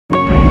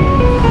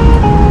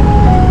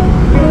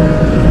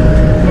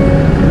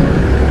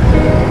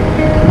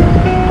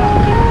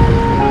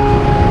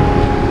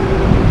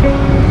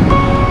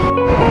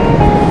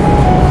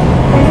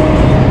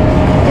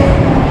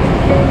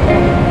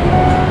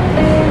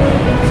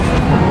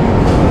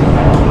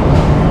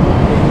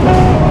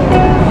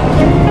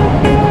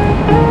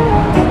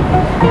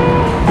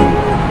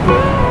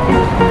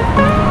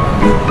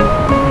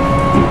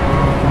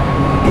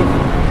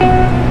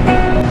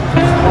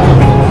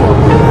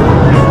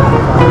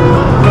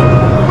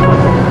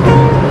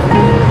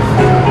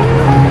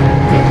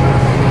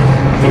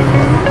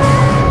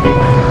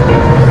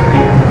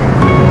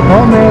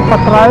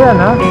Ayan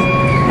ha.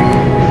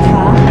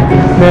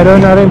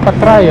 Meron na rin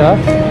patry ha.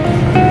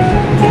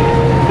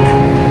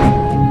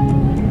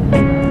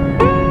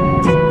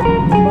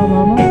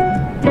 Mama?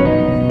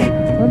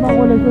 Ano ba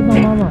kulay suit ng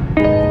mama?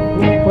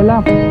 Wala.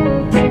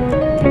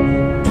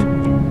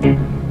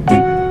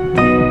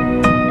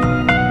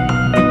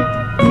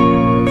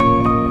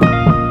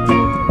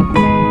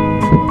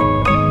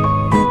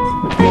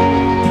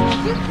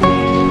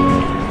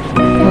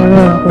 Ano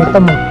nakita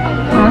mo?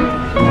 Ha?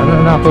 Ano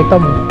nakita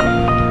mo?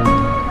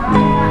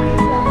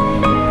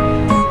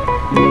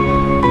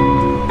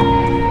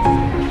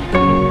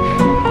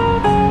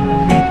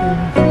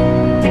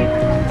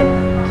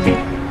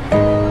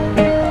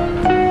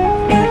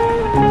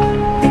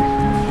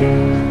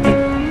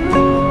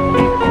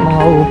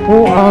 Mga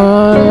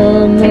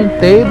upuan,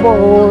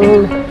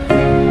 table.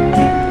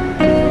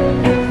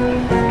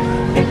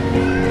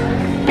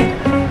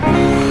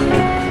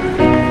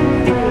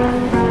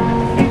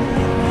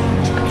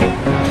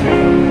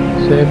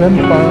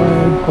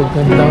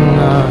 Pagandang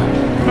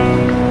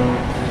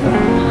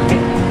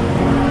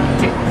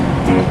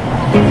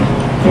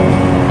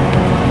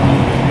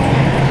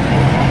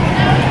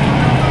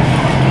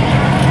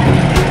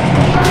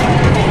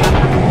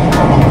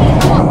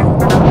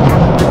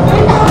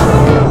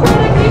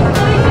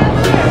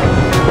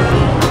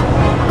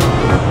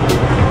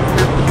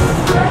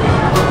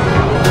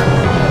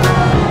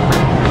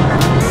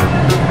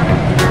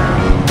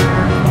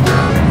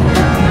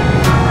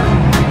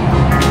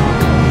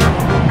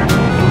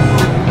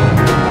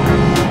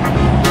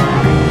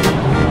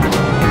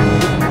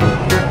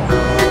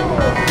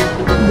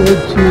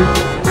bedsheet,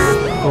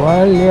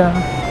 tuwalya.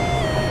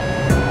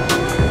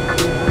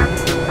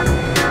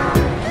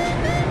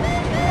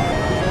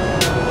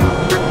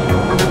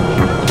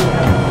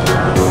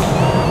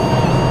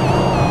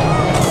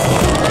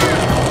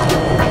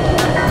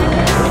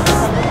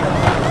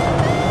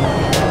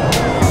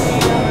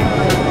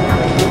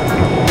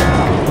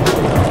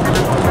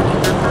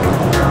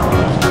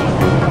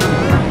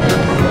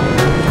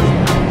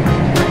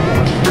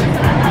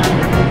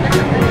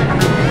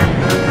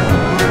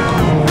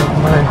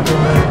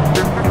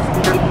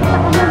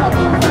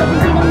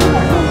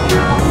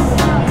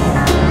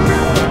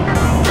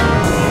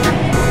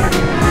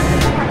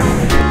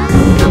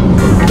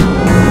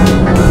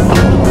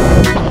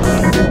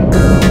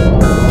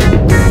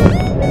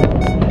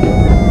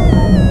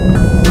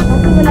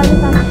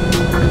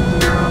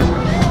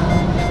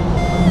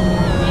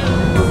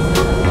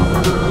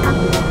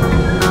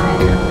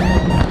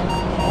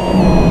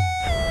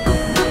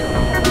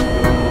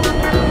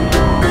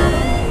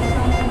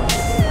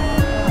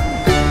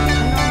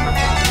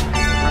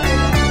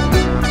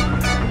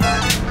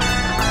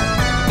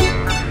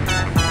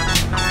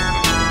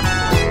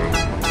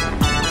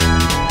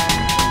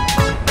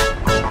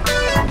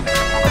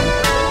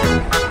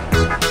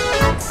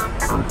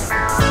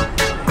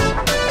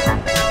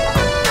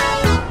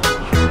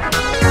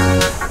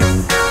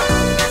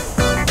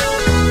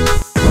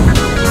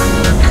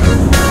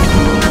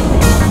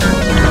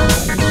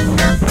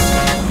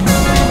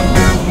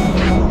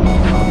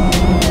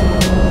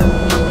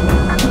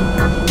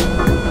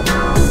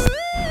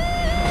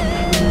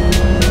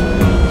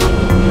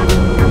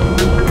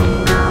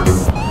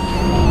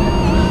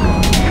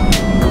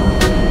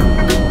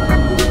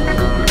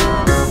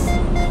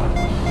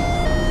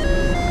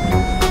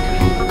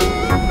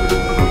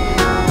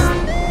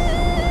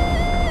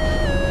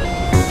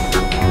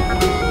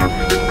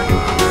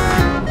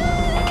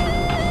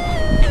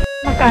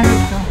 Magkano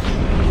ito?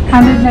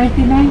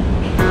 199?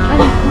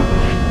 Ano?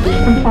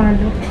 Ang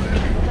palo.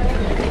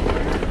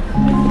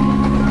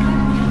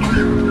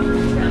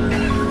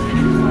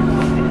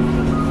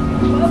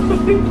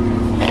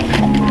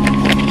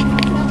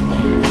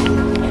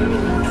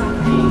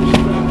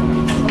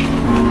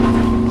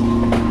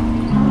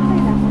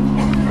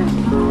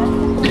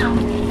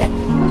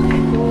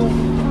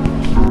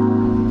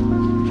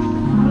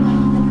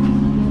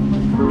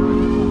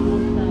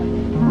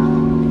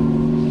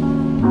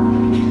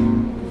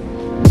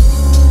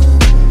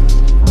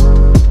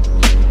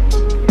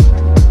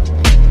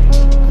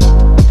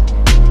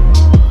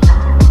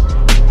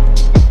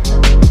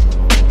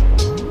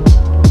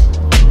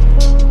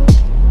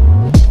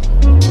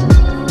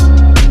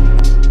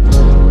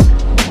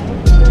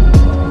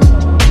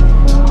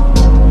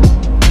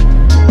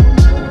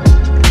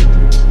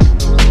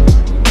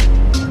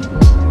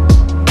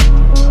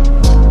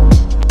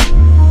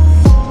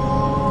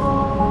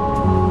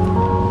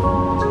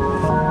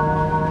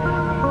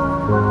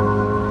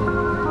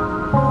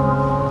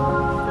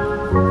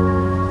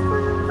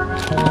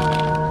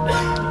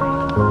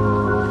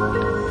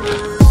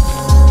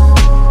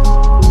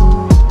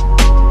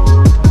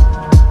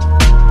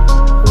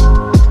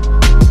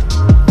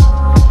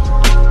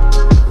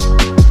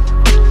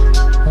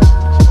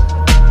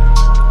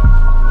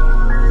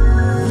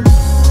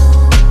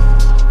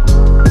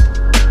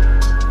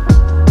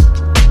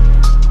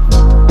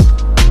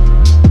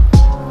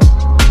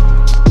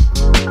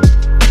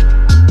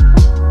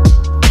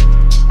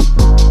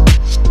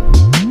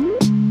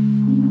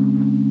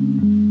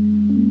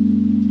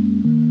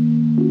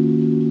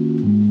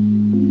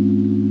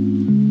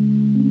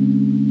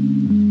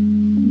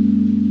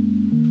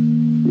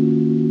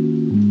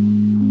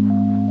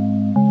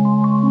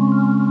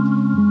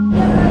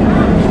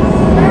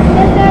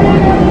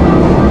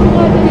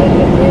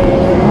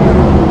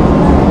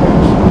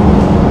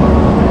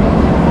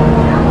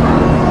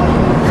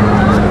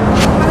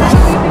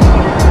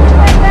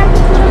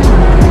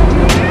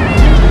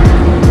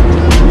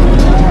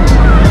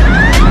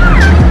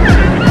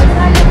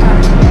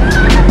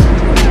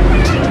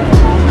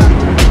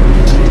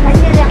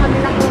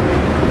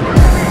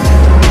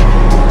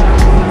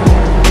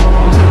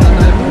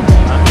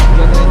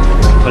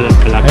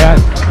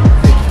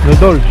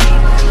 noodles.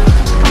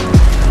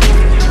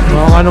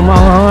 Mga ka nung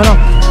maanghang ano?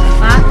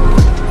 Ha?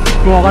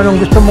 Mga ka nung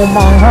gusto mong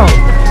maanghang.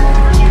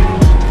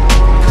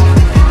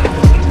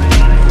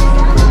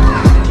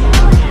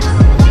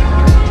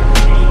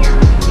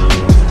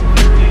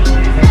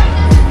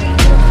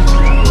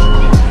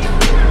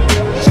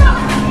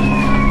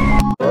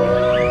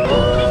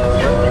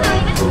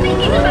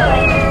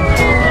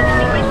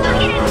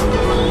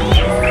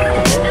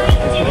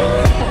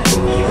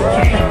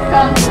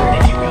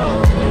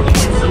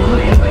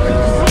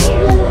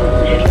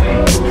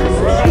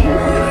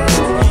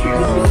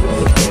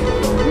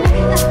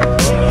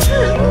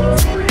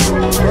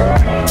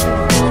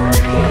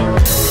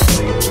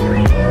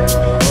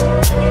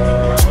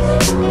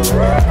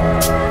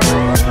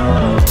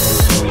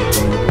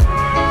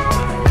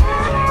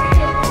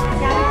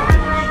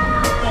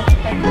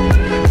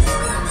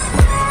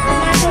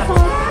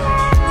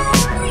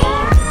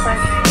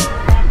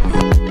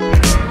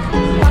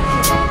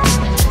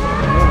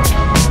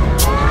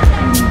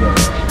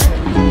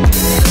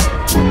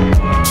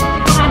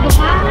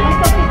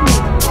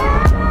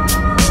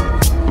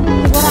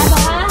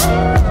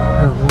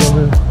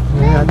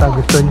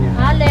 Gusto niya.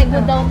 Lego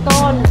daw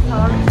ton.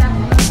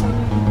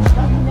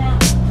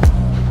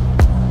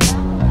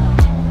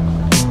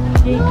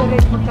 Dito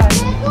rin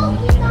magkano.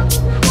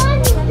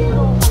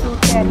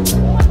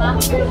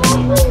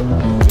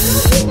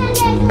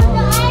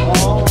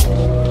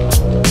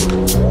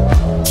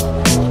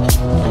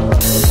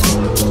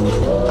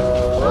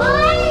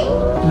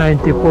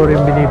 94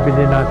 yung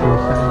binibili natin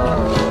sa...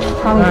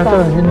 Ito,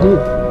 hindi.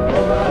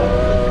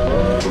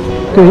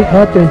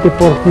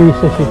 24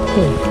 pieces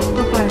ito.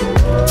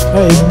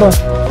 Ay, iba.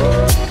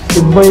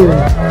 Iba yun.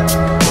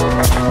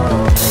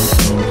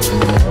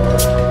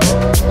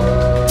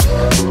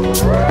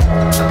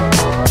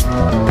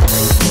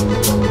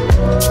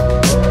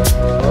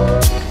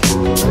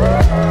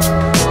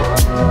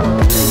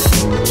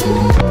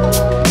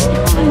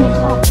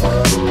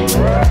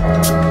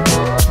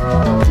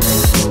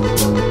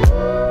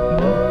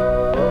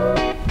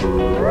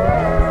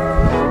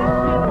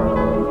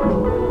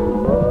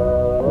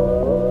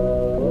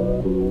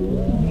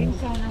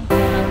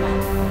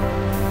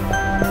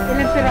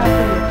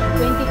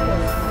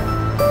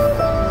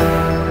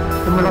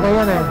 Malaki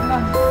yan eh.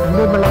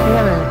 Hindi, malaki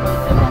yan eh.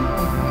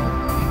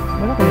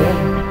 Malaki yan.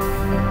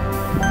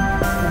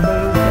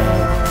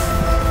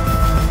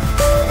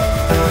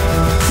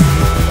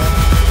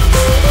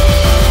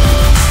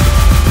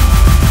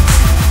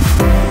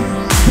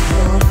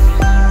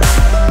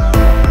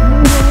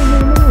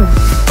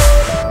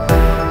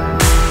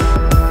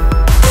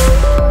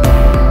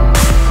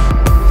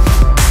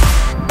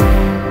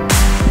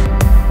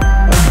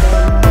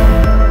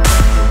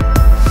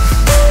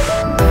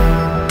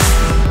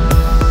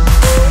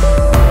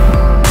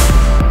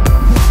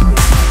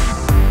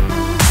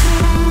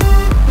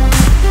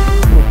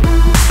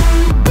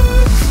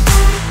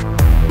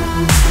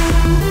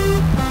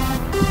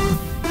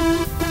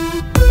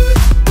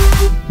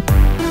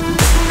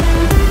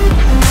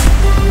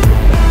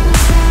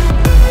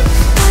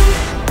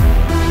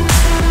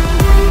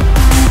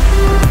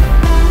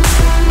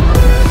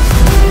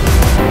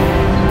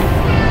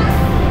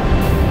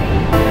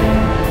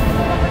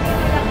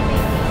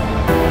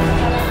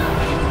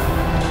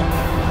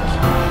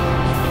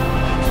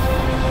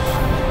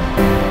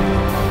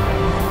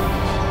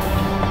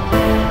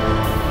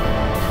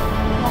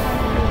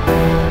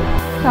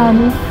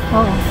 Ano?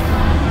 Oo.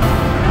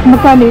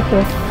 Magkano ito?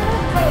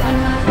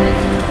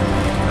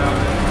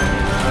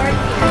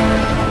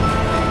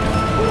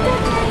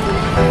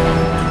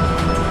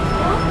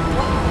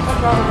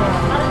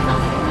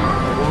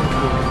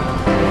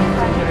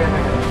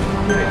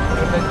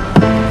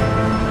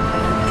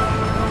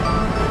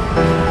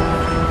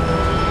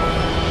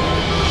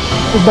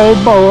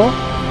 Iba-iba oh.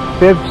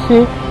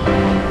 Pepsi.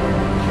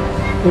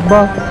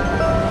 Iba.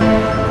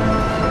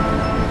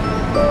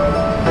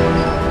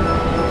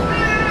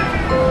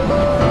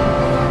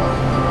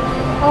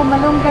 Oh,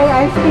 malunggay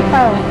ice tea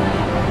pa.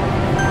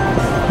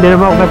 Hindi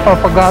naman ako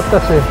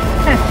nagpapagatas eh.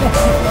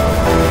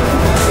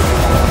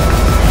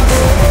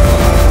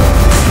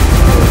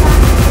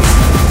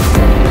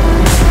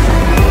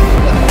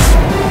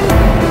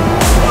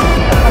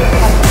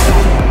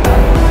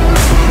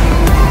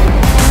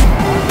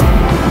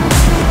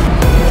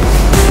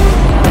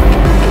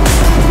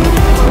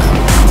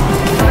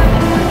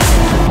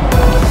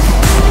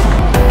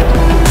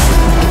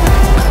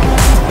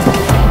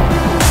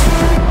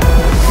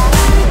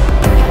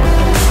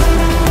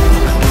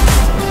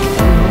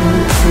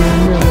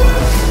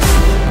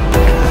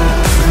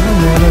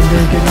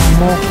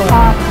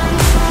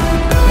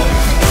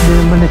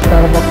 Hindi naman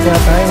Starbucks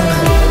yata yun.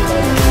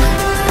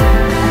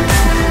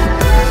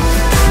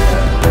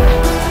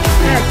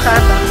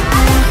 Starbucks.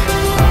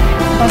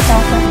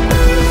 Pagkakot.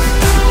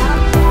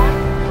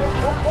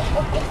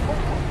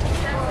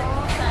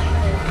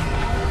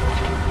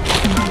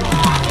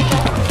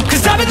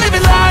 Cause I've been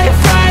living life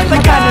right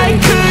like I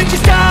could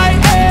just die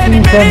any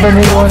minute. Yung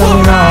 7-in-1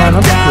 ang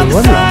hinahanap ko,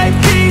 wala.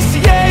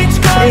 PCH,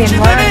 country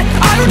living.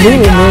 don't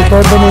Hindi, need a may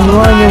guide, 7 in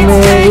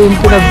 1, yung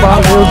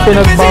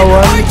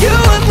pinagbawal. Are you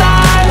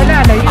alive? Wala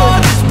na yun. Oh,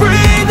 just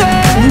breathe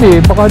in. Hindi,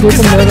 baka dito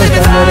Cause I've meron been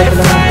sa living meron life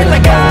lang right yung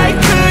like I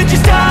pinagbawal. could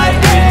just die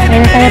any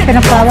Eh, kaya minute.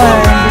 pinagpawal.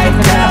 Right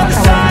Hindi ko down the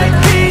nakakatawan. side,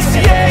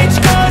 PCH,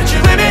 country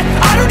limit.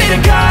 I don't need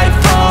a guide,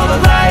 follow the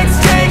lights,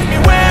 take me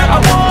where I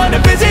wanna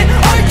visit.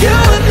 Are you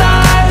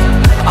alive?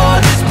 Oh,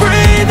 just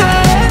breathe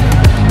in.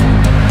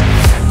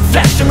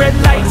 Flashing red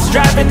lights,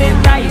 driving at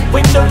night,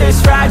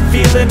 windowless ride,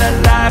 feeling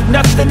alive.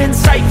 Nothing in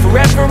sight,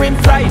 forever in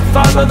flight.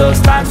 Follow those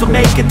lines, we'll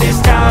make it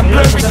this time.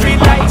 Blurry street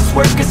lights,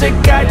 work as a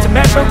guide to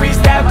memories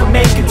that we'll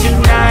make it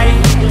tonight.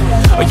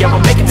 Oh yeah,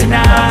 we'll make it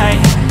tonight.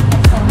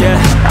 Yeah.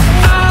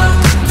 I'll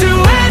do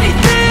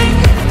anything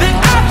that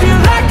I feel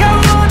like I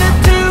wanna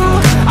do.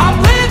 I'm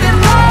living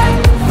life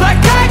like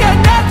I got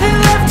nothing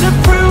left to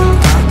prove.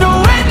 No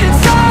end in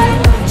sight,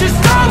 just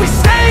always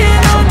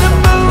staying on the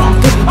move.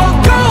 I'll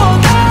go all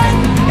night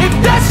if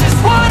that's just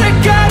what I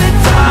gotta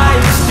do.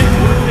 Life's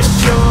too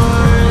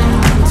short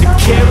to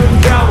care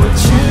about what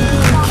you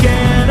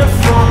can't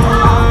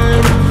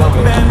afford.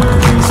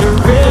 Memories are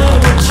real,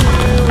 what you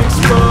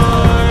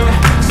explore.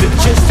 So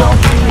just don't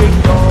be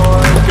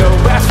ignored. Go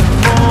ask for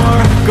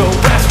more, go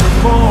ask for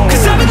more.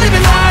 Cause I've been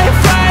living life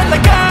right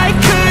like I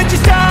could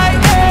just die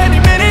any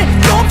minute.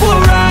 Going for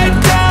a ride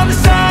down the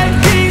side,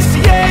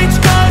 PCH,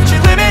 country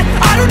limit.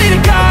 I don't need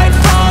a guide,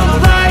 follow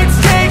lights,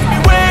 take me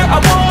where I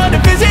wanna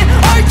visit.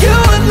 Are you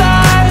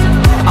alive?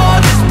 Oh,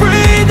 just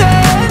breathe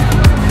in.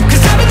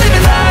 Cause I've been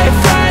living life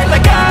right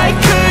like I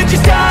could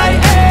just die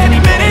any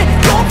minute.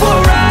 Going for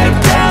a ride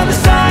down the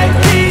side,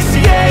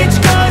 PCH,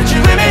 country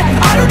limit.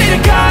 I don't need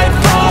a guide,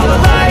 follow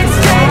lights,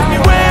 take me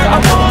where I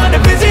wanna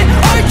visit.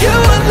 Are you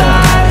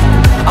alive?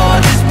 Oh,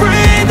 just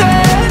breathe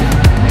in.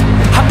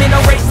 I'm in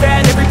a race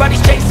that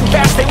everybody's chasing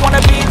fast. They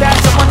wanna be that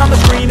someone on the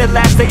screen at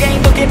last. They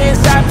ain't looking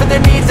inside for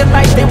their needs in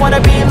life. They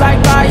wanna be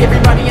liked by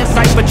everybody in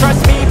sight. But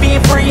trust me,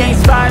 being free ain't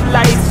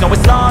spotlights. No,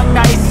 it's long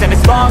nights and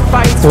it's long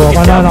fights with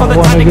yourself all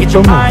the time to get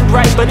your mind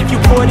right. But if you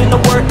put in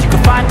the work, you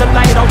can find the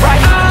light.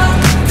 Alright, I'll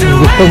do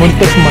Gusto mong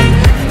anything tikman.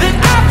 that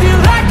I feel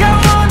like I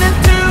wanna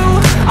do.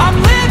 I'm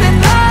living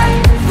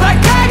life like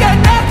I got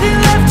nothing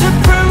left to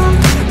prove.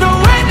 No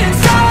end in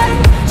sight,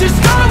 just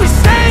always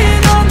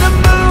staying on the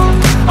move.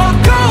 I'll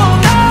go all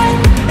night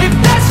if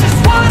that's just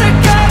what I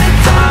gotta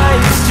do.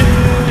 Life's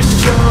too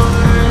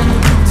short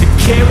to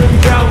care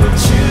about what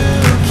you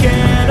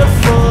can't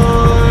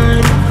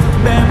afford.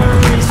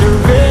 Memories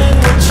are in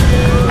what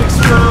you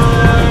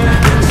explore.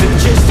 So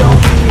just don't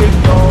be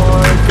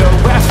ignored. Go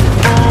ask for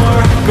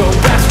more, go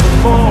ask for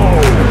more.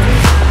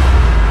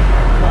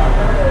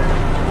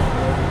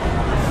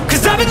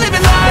 Cause I've been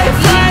living life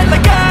right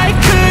like I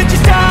could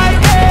just die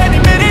any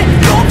minute.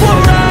 Going for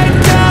a ride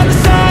down the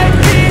side,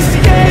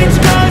 PCH,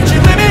 country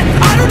limit.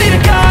 I don't need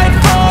a guide,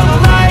 follow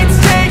lights,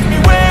 take me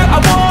where I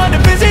wanna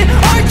visit.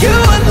 Are you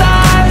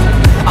alive?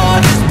 Oh,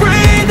 just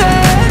breathe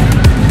in.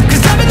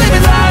 Cause I've been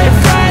living life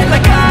right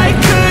like I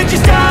could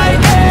just die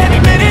any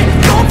minute.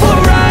 Going for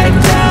a ride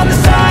down the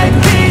side,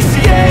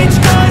 PCH,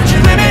 country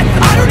limit.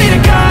 I don't need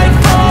a guide,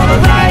 follow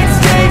lights,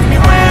 take me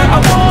where I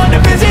wanna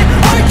visit.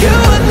 Are you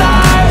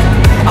alive?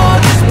 Oh,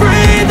 just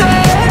breathe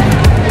in.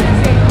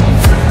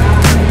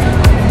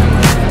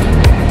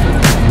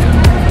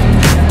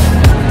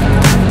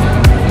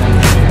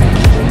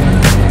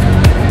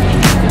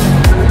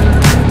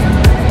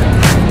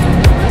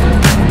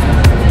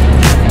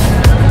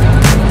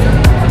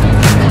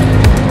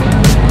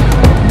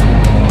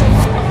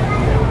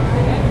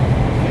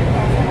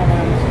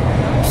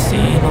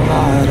 Seen a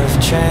lot of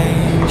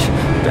change,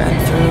 been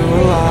through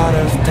a lot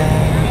of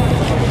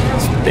pain.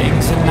 Some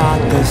things are not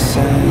the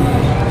same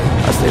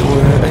as they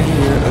were a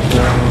year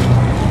ago,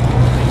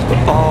 but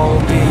all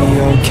will be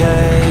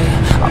okay.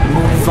 I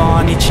move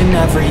on each and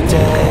every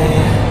day.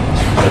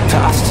 The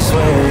past is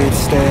where it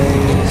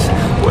stays,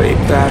 way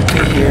back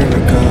a year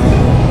ago.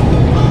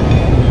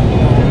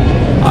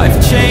 I've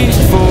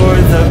changed for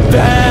the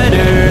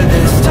better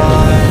this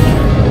time.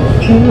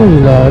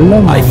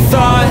 Lalam. I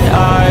thought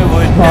I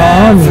would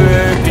Paano?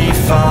 never be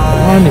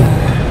fine. Ano?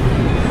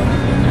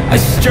 I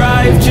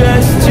strive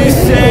just to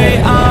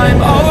say I'm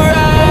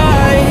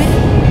alright.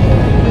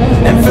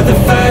 And for the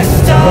first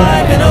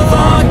time in a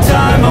long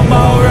time I'm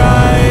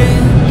alright.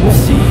 I've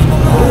seen a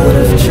lot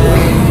of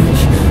change,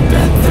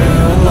 been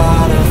through a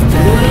lot of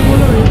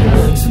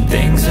pain. Some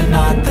things are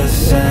not the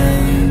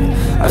same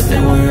as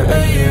they were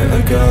a year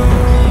ago,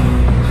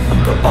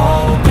 but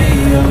all will be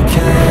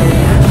okay.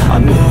 I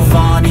move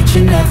on each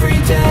and every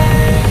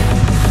day.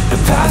 The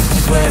past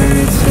is where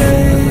it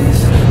stays,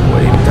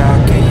 way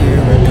back a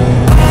year ago.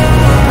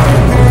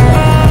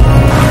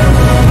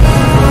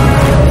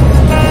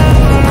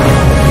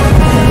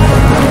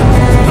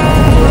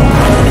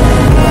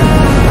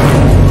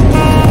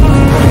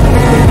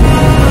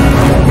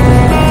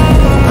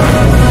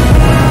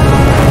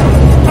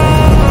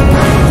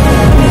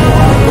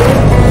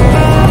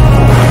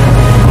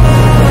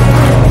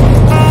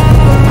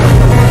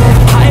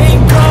 I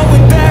ain't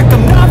going back,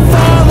 I'm not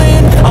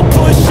falling. I'll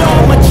push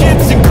all my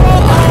chips and go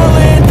all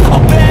in.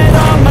 I'll bet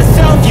on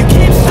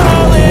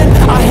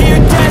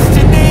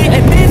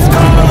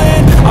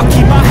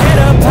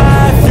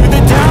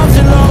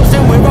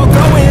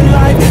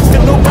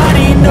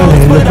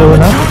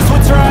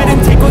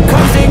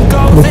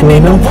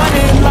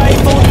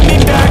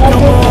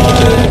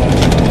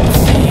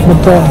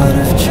Magkano? lot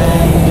of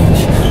change,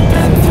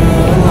 been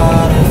through a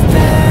lot of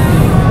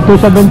pain.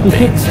 276.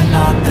 Things are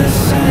not the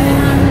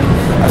same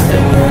as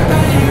they were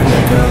a year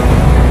ago.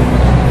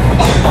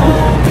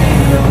 I'll be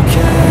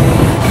okay,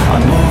 I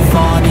move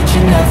on each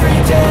and every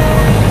day.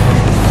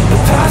 The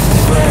past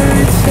is where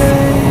it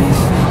stays,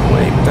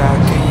 way back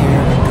a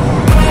year ago.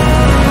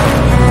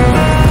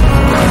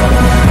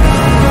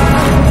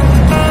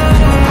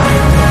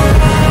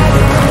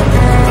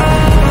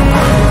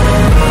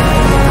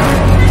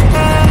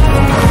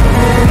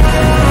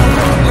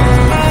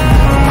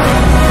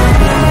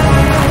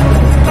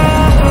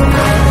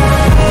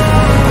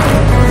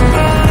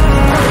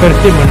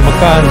 Persimmon,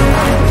 magkano?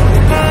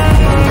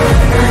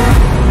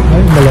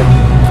 Ay,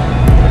 malamig.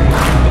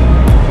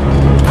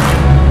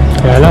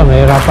 Kaya lang,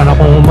 mahirapan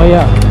akong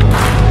umaya.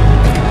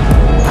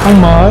 Ang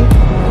mahal.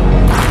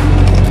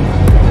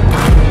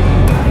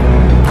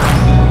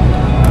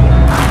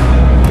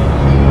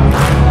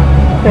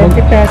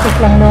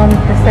 $20 lang noon,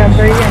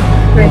 December yan.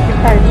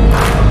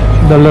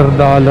 25. Dollar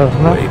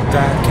na. Way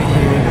back a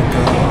year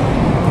ago.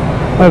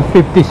 Ay,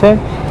 50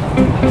 cents.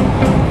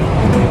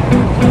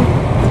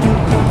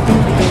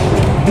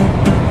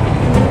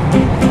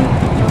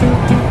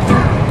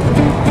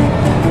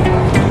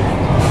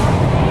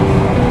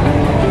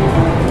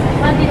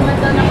 Hindi naman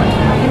daw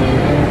na-confine.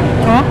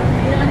 Ha?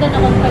 Hindi naman daw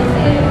na-confine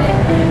sa ere.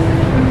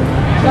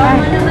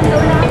 Tama naman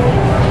daw na.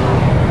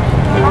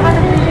 Baka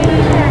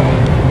nagbibigay siya.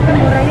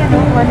 Mura yan, no?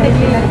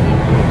 180 lang.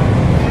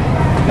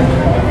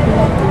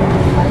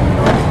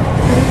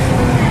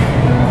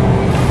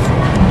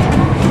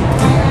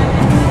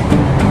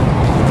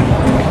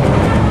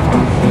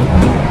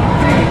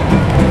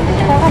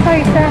 Baka pa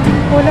isa.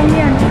 Kulang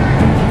yan.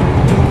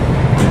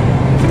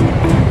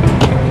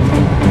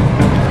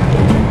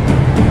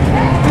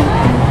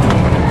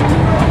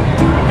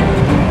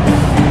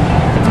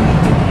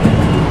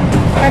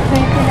 At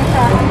may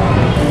pinasaan.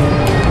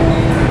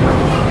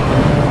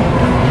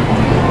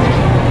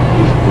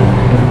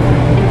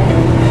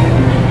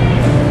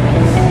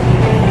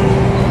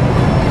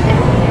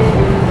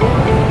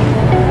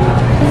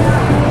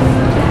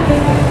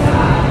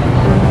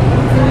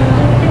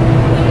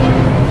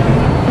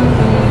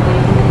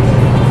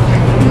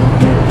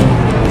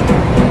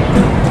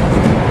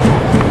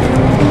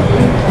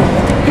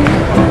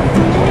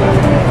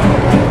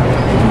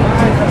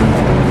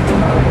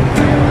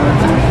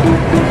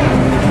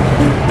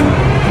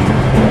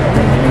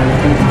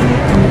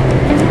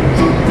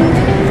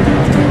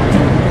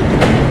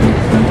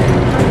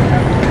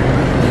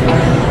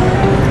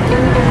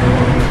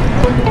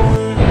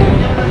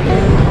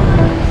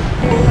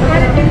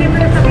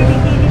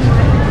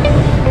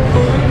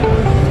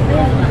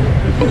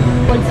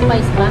 Cold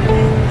spice ba?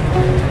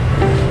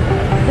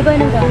 Di ba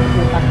nang gamit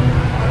mo pa?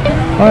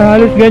 Ay,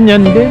 halos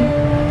ganyan din.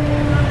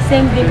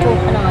 Same din po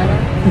ka ng ano?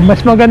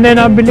 Mas maganda yung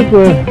nabili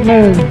ko eh.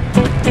 Ngayon.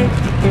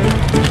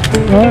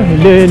 Ah,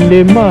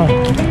 lima.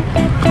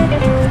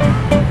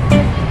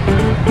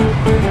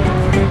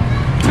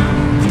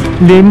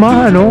 Lima,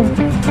 ano?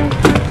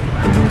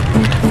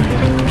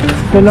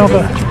 Ito lang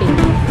ka.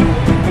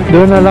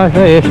 Doon na lang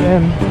sa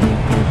SM.